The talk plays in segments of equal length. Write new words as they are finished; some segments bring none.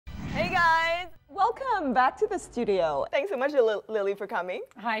Welcome back to the studio. Thanks so much, Lily, for coming.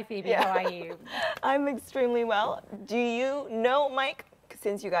 Hi, Phoebe. How are you? I'm extremely well. Do you know Mike,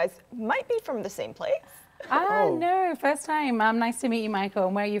 since you guys might be from the same place? No, first time. Nice to meet you, Michael.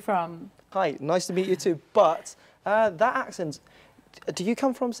 Where are you from? Hi, nice to meet you too. But that accent, do you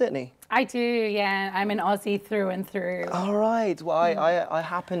come from Sydney? I do, yeah. I'm an Aussie through and through. All right. Well, I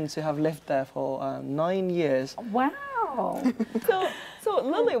happen to have lived there for 9 years. Wow. So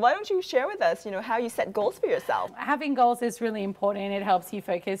Lily, why don't you share with us, how you set goals for yourself? Having goals is really important. It helps you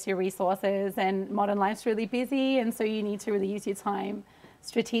focus your resources, and modern life's really busy, and so you need to really use your time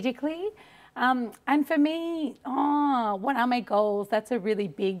strategically. And for me, what are my goals? That's a really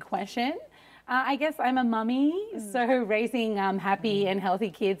big question. I guess I'm a mummy, so raising happy and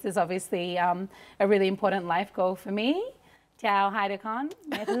healthy kids is obviously a really important life goal for me. Chào hai đứa con,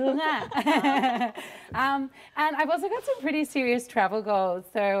 mẹ thương à. And I've also got some pretty serious travel goals.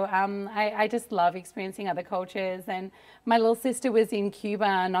 So I just love experiencing other cultures. And my little sister was in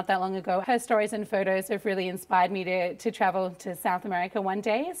Cuba not that long ago. Her stories and photos have really inspired me to travel to South America one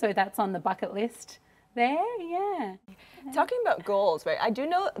day. So that's on the bucket list there, yeah. Talking about goals, right? I do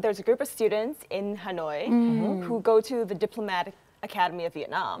know there's a group of students in Hanoi who go to the Diplomatic Academy of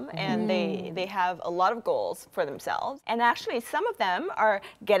Vietnam, and they have a lot of goals for themselves. And actually, some of them are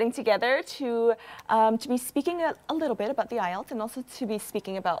getting together to be speaking a little bit about the IELTS and also to be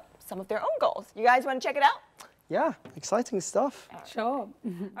speaking about some of their own goals. You guys want to check it out? Yeah, exciting stuff. Sure. All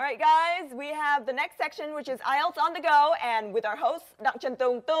right, guys, we have the next section, which is IELTS on the go, and with our host, Dr.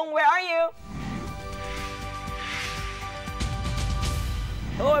 Tung Tung. Where are you?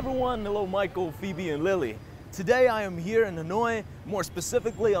 Hello everyone, hello Michael, Phoebe and Lily. Today I am here in Hanoi, more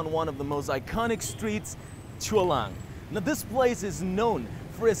specifically on one of the most iconic streets, Chua Lang. Now this place is known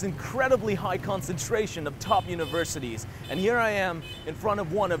for its incredibly high concentration of top universities, and here I am in front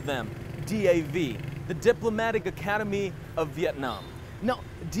of one of them, DAV, the Diplomatic Academy of Vietnam. Now,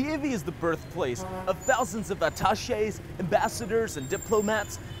 DAV is the birthplace of thousands of attachés, ambassadors, and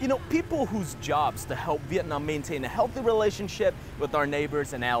diplomats, people whose jobs to help Vietnam maintain a healthy relationship with our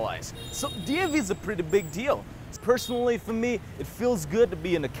neighbors and allies. So DAV is a pretty big deal. Personally, for me, it feels good to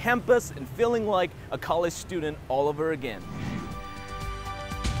be in a campus and feeling like a college student all over again.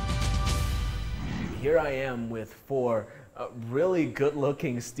 Here I am with 4 really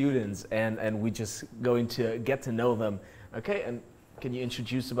good-looking students, and we're just going to get to know them. Okay, and can you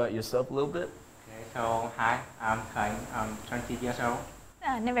introduce about yourself a little bit? Okay, so hi, I'm Khánh, I'm 20 years old.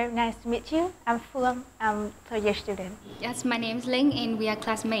 Very nice to meet you. I'm Phương, I'm a third year student. Yes, my name is Lĩnh and we are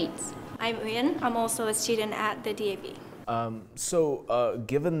classmates. I'm Uyên, I'm also a student at the DAV.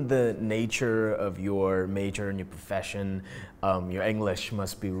 Given the nature of your major and your profession, your English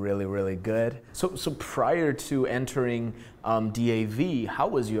must be really, really good. So prior to entering DAV, how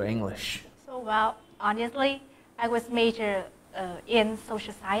was your English? So, well, honestly, I was major in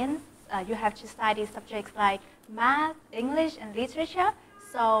social science. You have to study subjects like math, English, and literature.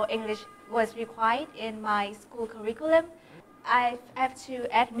 So English was required in my school curriculum. I have to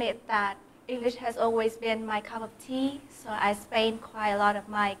admit that English has always been my cup of tea. So I spend quite a lot of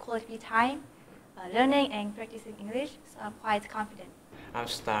my quality time learning and practicing English. So I'm quite confident. I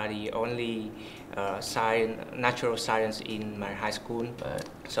study only natural science in my high school.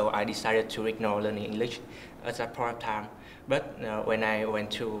 So I decided to ignore learning English at that point of time. But when I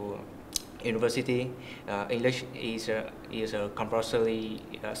went to university, English is a compulsory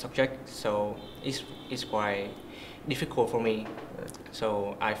subject, so it's quite difficult for me.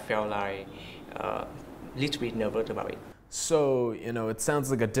 So I felt like a little bit nervous about it. So, it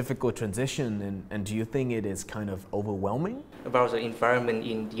sounds like a difficult transition, and do you think it is kind of overwhelming? About the environment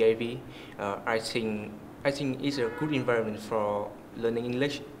in DAV, I think it's a good environment for learning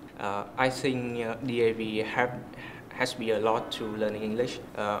English. I think DAV has been a lot to learning English.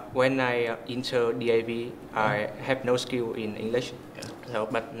 When I enter DAV, I have no skill in English,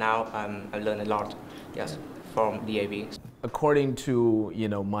 but now I learn a lot, yes, from DAV. According to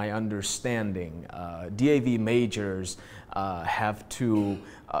my understanding, DAV majors have to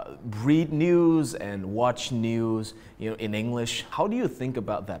read news and watch news in English. How do you think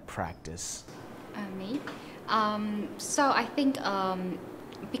about that practice? Me? So I think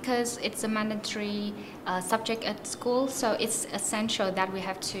because it's a mandatory subject at school, so it's essential that we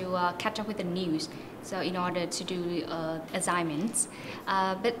have to catch up with the news. So in order to do assignments,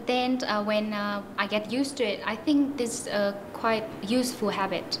 but then when I get used to it, I think this is a quite useful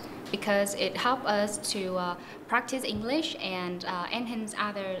habit because it helps us to practice English and enhance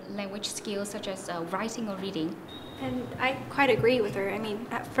other language skills such as writing or reading. And I quite agree with her. I mean,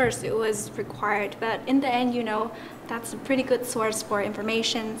 at first it was required, but in the end, you know, that's a pretty good source for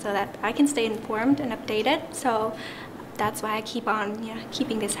information so that I can stay informed and updated. So that's why I keep on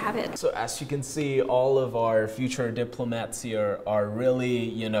keeping this habit. So as you can see, all of our future diplomats here are really,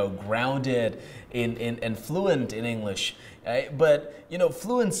 you know, grounded and fluent in English. But, you know,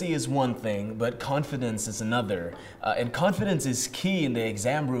 fluency is one thing, but confidence is another. And confidence is key in the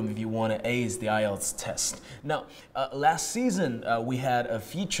exam room if you want to ace the IELTS test. Now, last season, we had a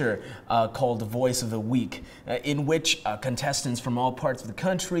feature called the Voice of the Week, in which contestants from all parts of the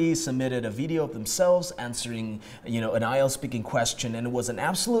country submitted a video of themselves answering, you know, an IELTS speaking question, and it was an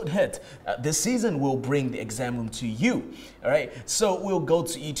absolute hit. This season, we'll bring the exam room to you. All right, so we'll go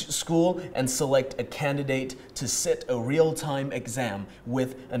to each school and select a candidate to sit a real-time exam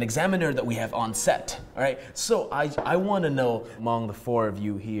with an examiner that we have on set. All right, so I want to know among the four of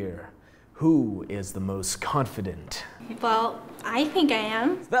you here, who is the most confident? Well, I think I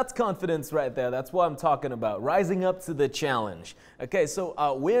am. That's confidence right there. That's what I'm talking about. Rising up to the challenge. Okay,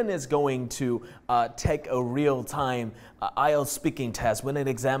 so Win is going to take a real-time IELTS speaking test with an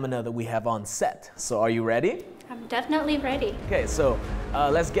examiner that we have on set. So are you ready? I'm definitely ready. Okay, so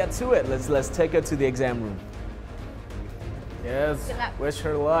let's get to it. Let's take her to the exam room. Yes, Good luck. wish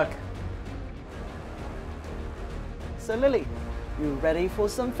her luck. So Lily, you ready for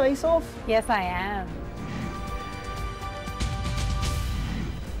some face-off? Yes, I am.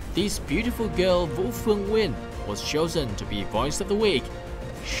 This beautiful girl, Wu Feng Win, was chosen to be Voice of the Week.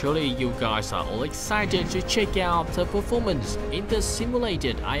 Surely you guys are all excited to check out her performance in the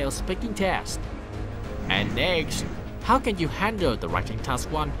simulated IELTS speaking test. And next, how can you handle the writing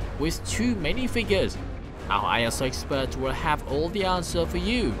task 1 with too many figures? Our IELTS expert will have all the answer for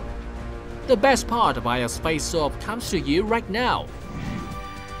you. The best part of IELTS Face-Off comes to you right now.